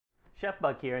Chef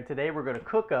Buck here, and today we're going to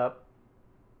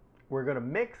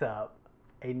mix up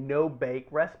a no-bake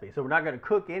recipe. So we're not going to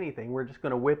cook anything, we're just going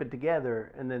to whip it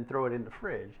together and then throw it in the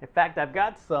fridge. In fact, I've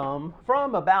got some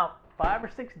from about 5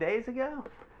 or 6 days ago.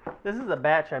 This is a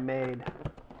batch I made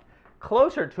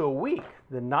closer to a week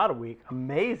than not a week.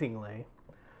 Amazingly,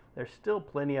 there's still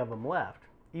plenty of them left,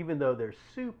 even though they're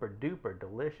super duper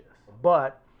delicious.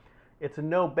 But it's a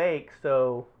no-bake,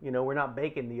 so we're not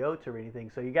baking the oats or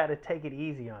anything, so you got to take it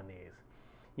easy on these.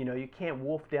 You can't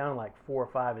wolf down like 4 or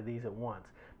 5 of these at once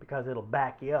because it'll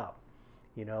back you up.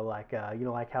 Like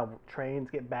how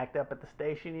trains get backed up at the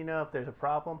station, if there's a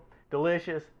problem.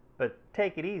 Delicious, but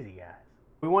take it easy, guys.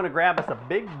 We want to grab us a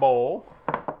big bowl.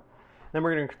 Then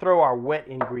we're going to throw our wet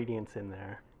ingredients in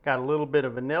there. Got a little bit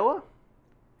of vanilla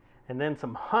and then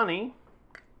some honey.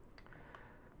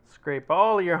 Scrape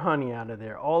all of your honey out of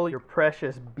there, all of your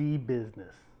precious bee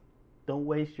business. Don't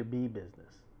waste your bee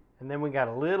business. And then we got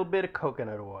a little bit of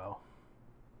coconut oil.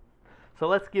 So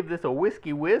let's give this a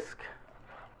whiskey whisk.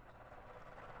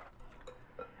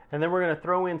 And then we're going to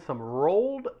throw in some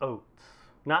rolled oats.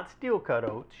 Not steel cut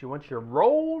oats, you want your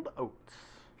rolled oats.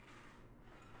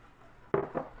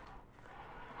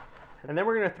 And then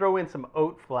we're going to throw in some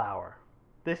oat flour.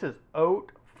 This is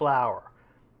oat flour.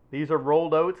 These are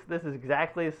rolled oats. This is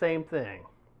exactly the same thing.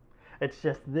 It's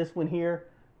just this one here,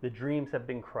 the dreams have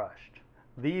been crushed.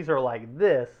 These are like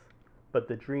this, but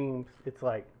the dreams, it's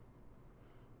like,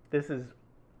 this is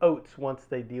oats once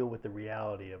they deal with the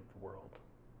reality of the world.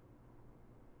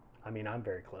 I mean, I'm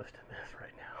very close to this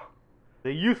right now.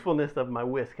 The usefulness of my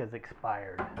whisk has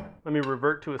expired. Let me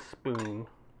revert to a spoon.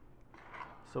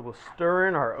 So we'll stir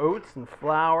in our oats and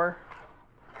flour,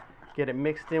 get it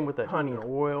mixed in with the honey and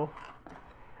oil.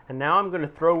 And now I'm going to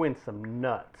throw in some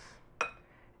nuts.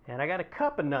 And I got a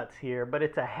cup of nuts here, but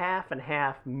it's a half and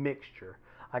half mixture.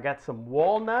 I got some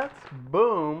walnuts,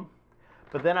 boom,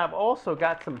 but then I've also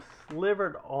got some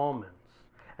slivered almonds.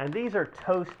 And these are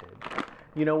toasted.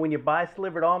 When you buy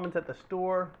slivered almonds at the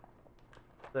store,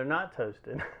 they're not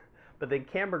toasted. But then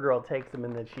Camber Girl takes them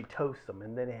and then she toasts them,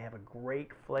 and then they have a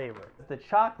great flavor. The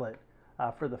chocolate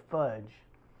for the fudge,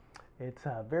 it's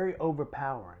very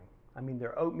overpowering. I mean,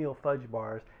 they're oatmeal fudge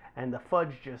bars, and the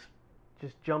fudge just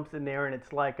jumps in there, and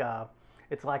it's like a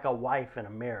wife in a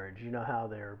marriage. You know how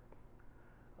they're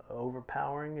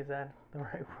overpowering? Is that the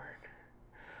right word?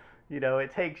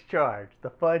 It takes charge. The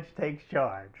fudge takes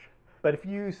charge. But if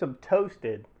you use some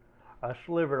toasted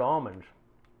slivered almonds,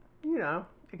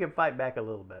 it can fight back a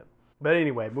little bit. But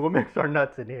anyway, we'll mix our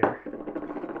nuts in here.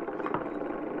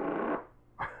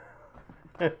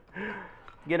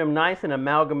 Get them nice and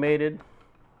amalgamated.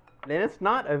 And it's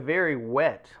not a very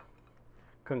wet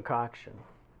concoction.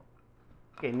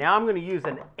 Okay, now I'm going to use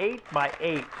an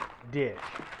 8x8 dish.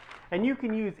 And you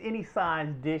can use any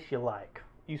size dish you like.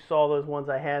 You saw those ones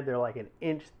I had, they're like 1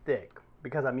 inch thick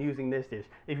because I'm using this dish.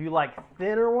 If you like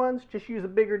thinner ones, just use a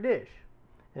bigger dish.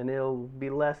 And it'll be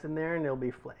less in there and it'll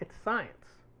be flat. It's science.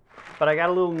 But I got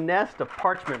a little nest of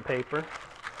parchment paper,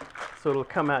 so it'll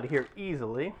come out here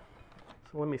easily.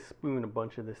 So let me spoon a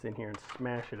bunch of this in here and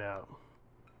smash it out.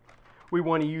 We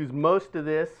want to use most of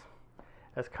this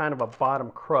as kind of a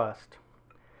bottom crust,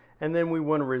 and then we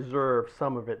want to reserve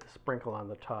some of it to sprinkle on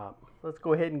the top. Let's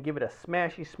go ahead and give it a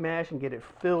smashy smash and get it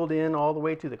filled in all the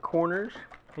way to the corners.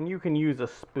 And you can use a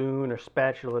spoon or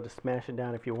spatula to smash it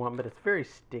down if you want, but it's very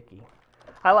sticky.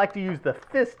 I like to use the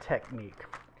fist technique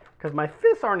because my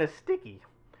fists aren't as sticky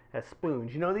as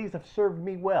spoons. These have served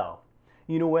me well.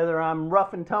 Whether I'm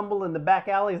rough and tumble in the back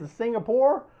alleys of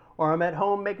Singapore or I'm at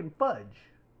home making fudge.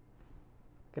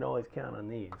 Can always count on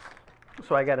these.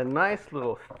 So I got a nice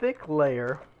little thick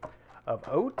layer of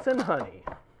oats and honey.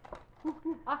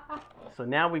 So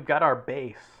now we've got our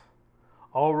base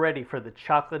all ready for the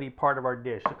chocolatey part of our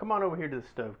dish. So come on over here to the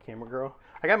stove, Camera Girl.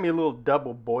 I got me a little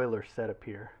double boiler set up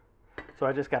here. So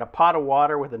I just got a pot of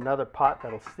water with another pot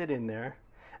that'll sit in there.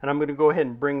 And I'm going to go ahead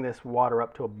and bring this water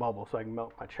up to a bubble so I can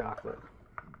melt my chocolate.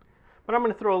 But I'm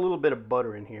going to throw a little bit of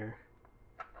butter in here.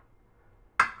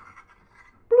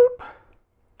 Bloop.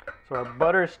 So our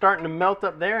butter is starting to melt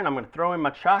up there, and I'm going to throw in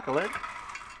my chocolate.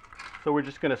 So we're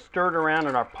just going to stir it around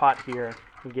in our pot here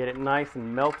and get it nice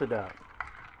and melted up.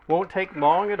 Won't take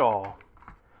long at all.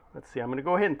 Let's see, I'm going to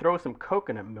go ahead and throw some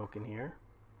coconut milk in here.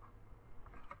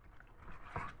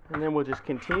 And then we'll just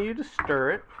continue to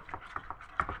stir it.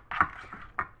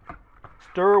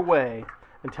 Stir away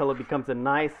until it becomes a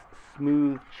nice,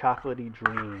 smooth, chocolatey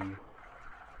dream.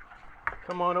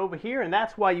 Come on over here, and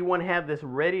that's why you want to have this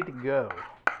ready to go.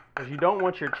 Because you don't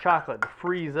want your chocolate to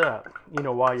freeze up,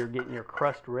 while you're getting your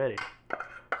crust ready.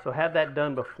 So have that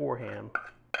done beforehand.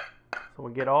 So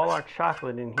we'll get all our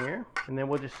chocolate in here, and then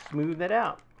we'll just smooth it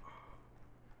out.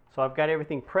 So I've got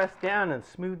everything pressed down and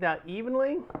smoothed out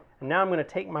evenly. And now I'm going to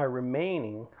take my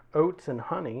remaining oats and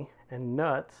honey and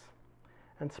nuts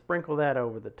and sprinkle that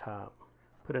over the top.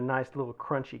 Put a nice little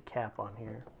crunchy cap on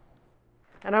here.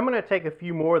 And I'm going to take a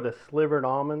few more of the slivered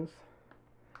almonds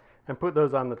and put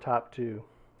those on the top too,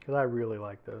 because I really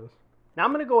like those. Now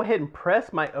I'm going to go ahead and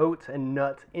press my oats and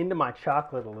nuts into my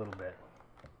chocolate a little bit.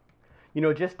 You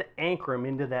know, just to anchor them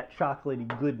into that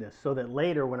chocolatey goodness so that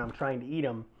later when I'm trying to eat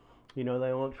them, you know,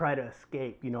 they won't try to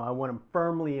escape. You know, I want them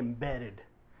firmly embedded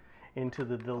into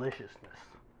the deliciousness.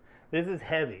 This is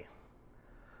heavy.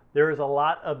 There is a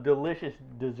lot of delicious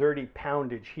desserty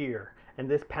poundage here, and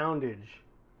this poundage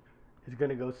is going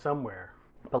to go somewhere.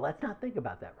 But let's not think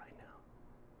about that right now.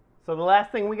 So the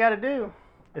last thing we got to do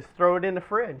is throw it in the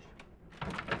fridge.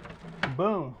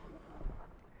 Boom.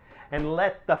 And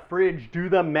let the fridge do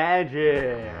the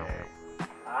magic.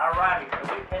 Alright,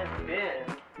 so it has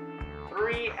been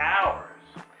 3 hours.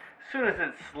 As soon as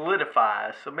it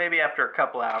solidifies, so maybe after a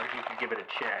couple hours you can give it a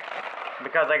check.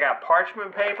 Because I got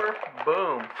parchment paper,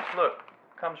 boom, look,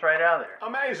 comes right out of there.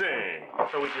 Amazing!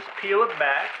 So we just peel it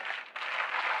back,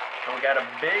 and we got a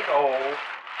big old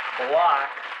block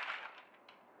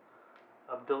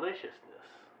of deliciousness.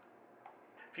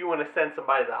 If you want to send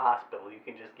somebody to the hospital, you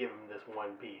can just give them this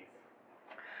one piece.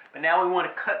 But now we want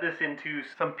to cut this into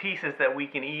some pieces that we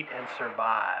can eat and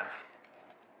survive.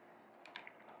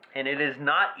 And it is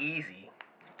not easy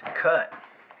to cut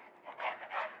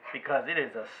because it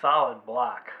is a solid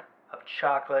block of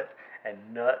chocolate and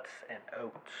nuts and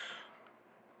oats.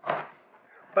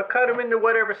 But cut them into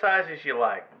whatever sizes you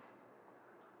like.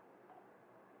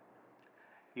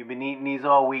 You've been eating these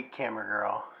all week, camera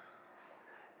girl.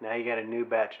 Now you got a new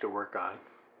batch to work on.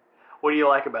 What do you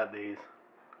like about these?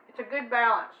 It's a good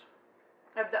balance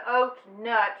of the oats,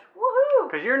 nuts,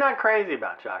 woohoo! Because you're not crazy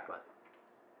about chocolate.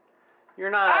 You're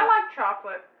not. I like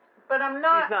chocolate, but I'm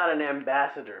not. She's not an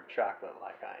ambassador of chocolate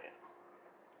like I am.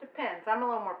 Depends. I'm a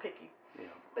little more picky. Yeah.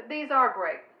 But these are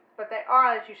great. But they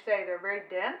are, as you say, they're very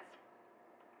dense.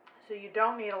 So you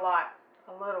don't need a lot.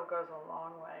 A little goes a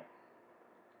long way.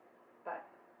 But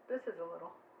this is a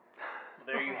little.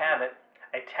 There you have it.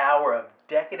 A tower of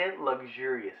decadent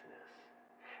luxuriousness.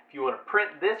 If you want to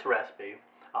print this recipe,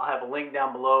 I'll have a link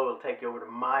down below. It'll take you over to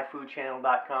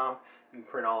myfoodchannel.com. You can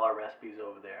print all our recipes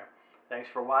over there. Thanks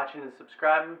for watching and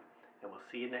subscribing, and we'll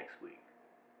see you next week.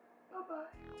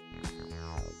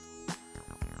 Bye-bye.